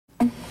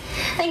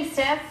Thanks,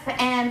 Steph.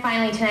 And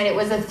finally tonight, it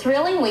was a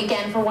thrilling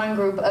weekend for one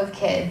group of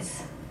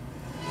kids.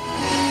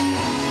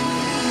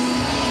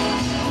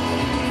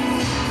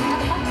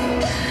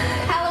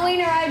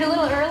 Halloween arrived a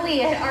little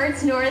early at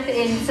Arts North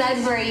in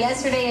Sudbury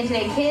yesterday, and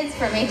today kids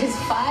from ages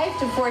 5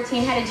 to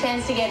 14 had a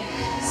chance to get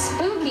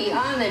spooky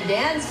on the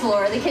dance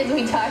floor. The kids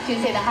we talked to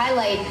say the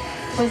highlight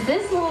was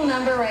this little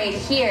number right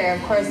here.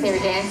 Of course, they were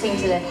dancing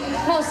to the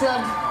most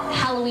loved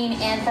Halloween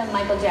anthem,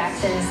 Michael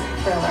Jackson's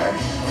Thriller.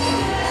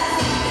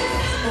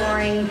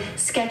 Exploring,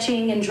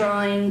 sketching and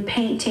drawing,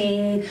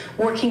 painting,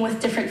 working with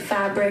different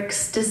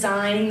fabrics,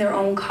 designing their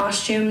own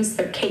costumes,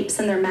 their capes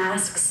and their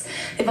masks.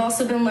 They've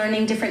also been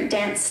learning different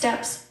dance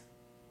steps.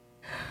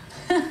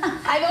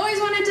 I've always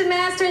wanted to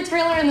master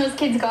Thriller, and those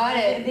kids got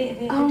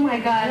it. Oh my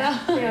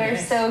gosh, they were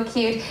so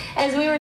cute. As we were